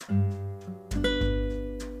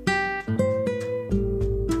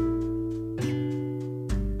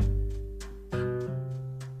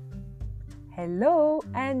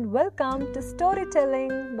welcome to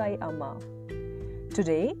Storytelling by Amma.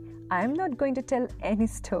 Today, I am not going to tell any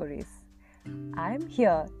stories. I am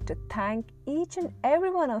here to thank each and every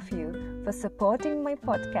one of you for supporting my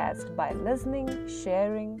podcast by listening,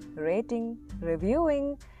 sharing, rating,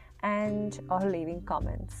 reviewing, and or leaving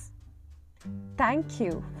comments. Thank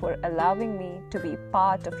you for allowing me to be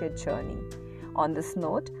part of your journey. On this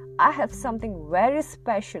note, I have something very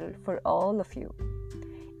special for all of you.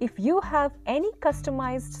 If you have any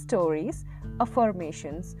customized stories,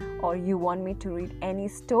 affirmations, or you want me to read any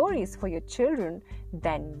stories for your children,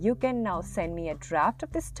 then you can now send me a draft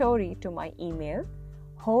of the story to my email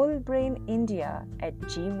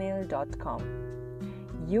wholebrainindia@gmail.com.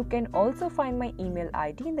 You can also find my email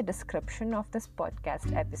ID in the description of this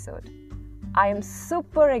podcast episode. I am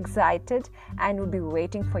super excited and will be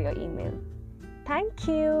waiting for your email. Thank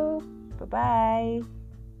you. Bye-bye.